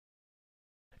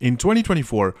In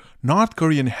 2024, North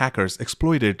Korean hackers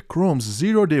exploited Chrome's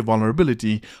zero-day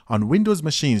vulnerability on Windows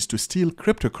machines to steal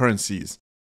cryptocurrencies.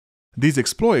 These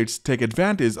exploits take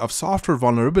advantage of software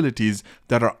vulnerabilities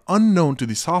that are unknown to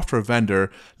the software vendor,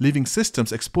 leaving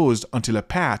systems exposed until a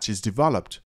patch is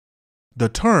developed. The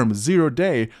term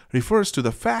zero-day refers to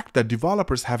the fact that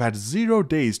developers have had 0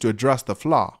 days to address the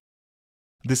flaw.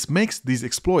 This makes these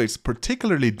exploits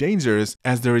particularly dangerous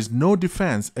as there is no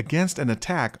defense against an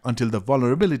attack until the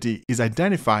vulnerability is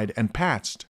identified and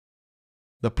patched.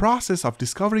 The process of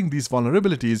discovering these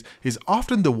vulnerabilities is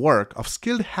often the work of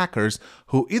skilled hackers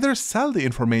who either sell the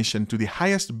information to the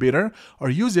highest bidder or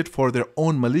use it for their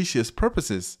own malicious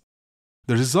purposes.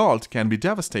 The result can be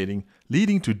devastating,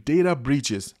 leading to data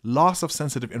breaches, loss of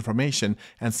sensitive information,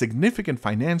 and significant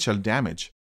financial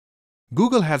damage.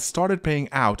 Google has started paying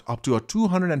out up to a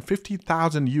 $250,000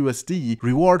 USD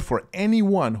reward for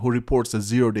anyone who reports a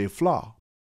zero-day flaw.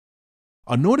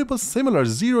 A notable similar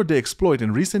zero-day exploit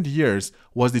in recent years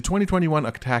was the 2021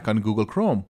 attack on Google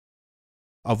Chrome.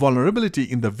 A vulnerability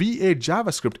in the V8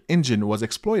 JavaScript engine was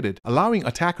exploited, allowing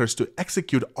attackers to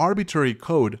execute arbitrary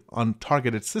code on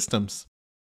targeted systems.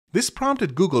 This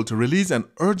prompted Google to release an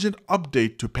urgent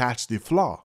update to patch the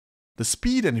flaw. The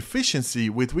speed and efficiency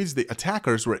with which the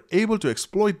attackers were able to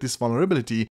exploit this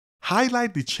vulnerability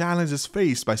highlight the challenges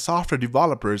faced by software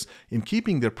developers in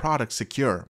keeping their products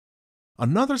secure.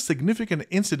 Another significant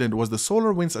incident was the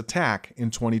SolarWinds attack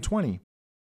in 2020.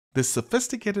 This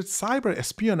sophisticated cyber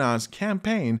espionage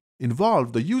campaign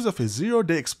involved the use of a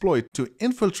zero-day exploit to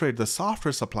infiltrate the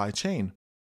software supply chain.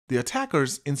 The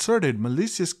attackers inserted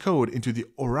malicious code into the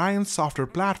Orion software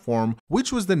platform,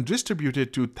 which was then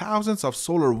distributed to thousands of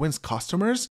SolarWinds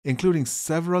customers, including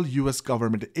several US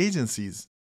government agencies.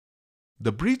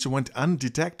 The breach went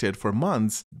undetected for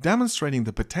months, demonstrating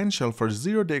the potential for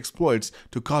zero-day exploits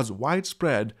to cause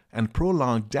widespread and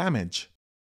prolonged damage.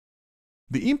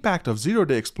 The impact of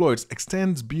zero-day exploits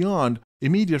extends beyond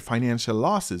immediate financial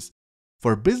losses.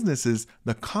 For businesses,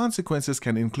 the consequences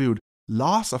can include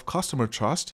loss of customer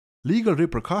trust, legal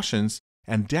repercussions,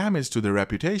 and damage to their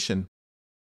reputation.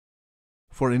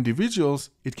 For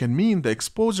individuals, it can mean the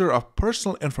exposure of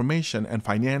personal information and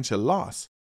financial loss.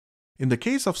 In the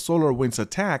case of SolarWinds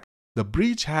attack, the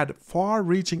breach had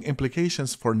far-reaching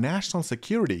implications for national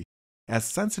security, as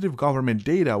sensitive government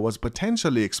data was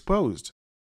potentially exposed.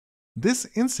 This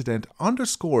incident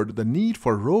underscored the need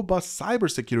for robust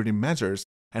cybersecurity measures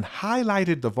and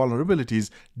highlighted the vulnerabilities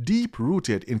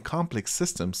deep-rooted in complex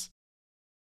systems.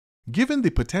 Given the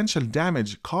potential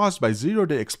damage caused by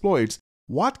zero-day exploits,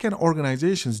 what can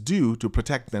organizations do to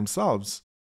protect themselves?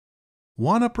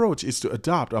 One approach is to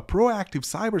adopt a proactive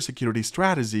cybersecurity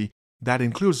strategy that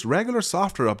includes regular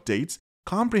software updates,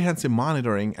 comprehensive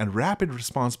monitoring, and rapid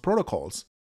response protocols.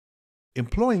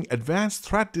 Employing advanced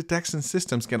threat detection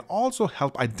systems can also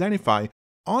help identify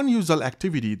unusual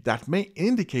activity that may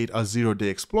indicate a zero-day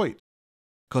exploit.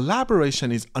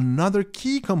 Collaboration is another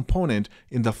key component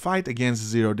in the fight against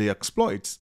zero-day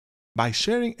exploits. By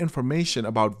sharing information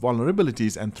about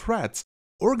vulnerabilities and threats,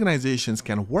 organizations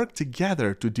can work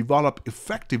together to develop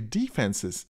effective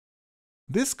defenses.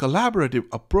 This collaborative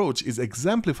approach is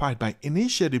exemplified by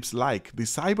initiatives like the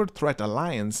Cyber Threat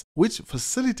Alliance, which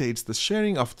facilitates the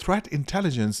sharing of threat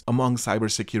intelligence among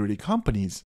cybersecurity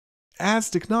companies. As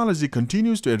technology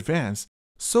continues to advance,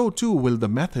 so too will the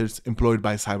methods employed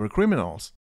by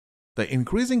cybercriminals. The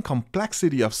increasing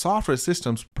complexity of software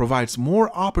systems provides more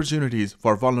opportunities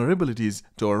for vulnerabilities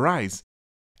to arise.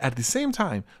 At the same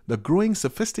time, the growing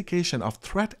sophistication of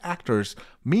threat actors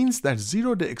means that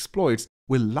zero-day exploits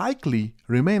will likely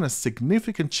remain a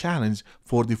significant challenge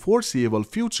for the foreseeable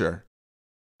future.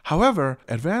 However,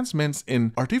 advancements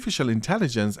in artificial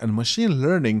intelligence and machine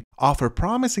learning offer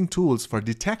promising tools for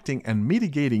detecting and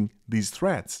mitigating these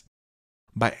threats.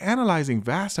 By analyzing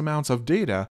vast amounts of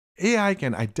data, AI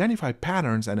can identify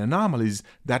patterns and anomalies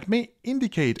that may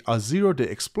indicate a zero-day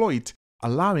exploit,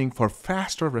 allowing for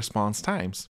faster response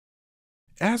times.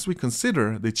 As we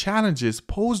consider the challenges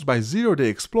posed by zero-day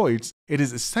exploits, it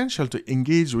is essential to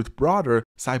engage with broader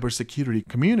cybersecurity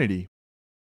community.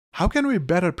 How can we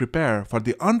better prepare for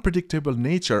the unpredictable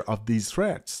nature of these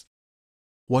threats?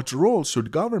 What role should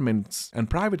governments and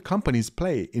private companies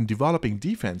play in developing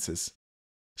defenses?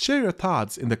 Share your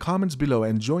thoughts in the comments below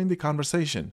and join the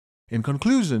conversation. In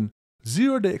conclusion,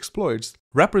 zero-day exploits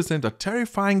represent a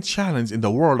terrifying challenge in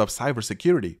the world of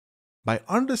cybersecurity. By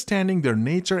understanding their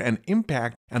nature and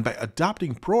impact and by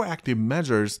adopting proactive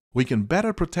measures, we can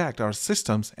better protect our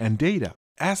systems and data.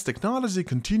 As technology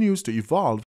continues to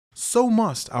evolve, so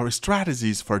must our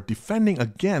strategies for defending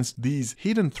against these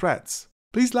hidden threats.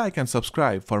 Please like and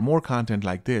subscribe for more content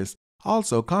like this.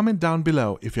 Also, comment down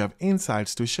below if you have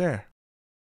insights to share.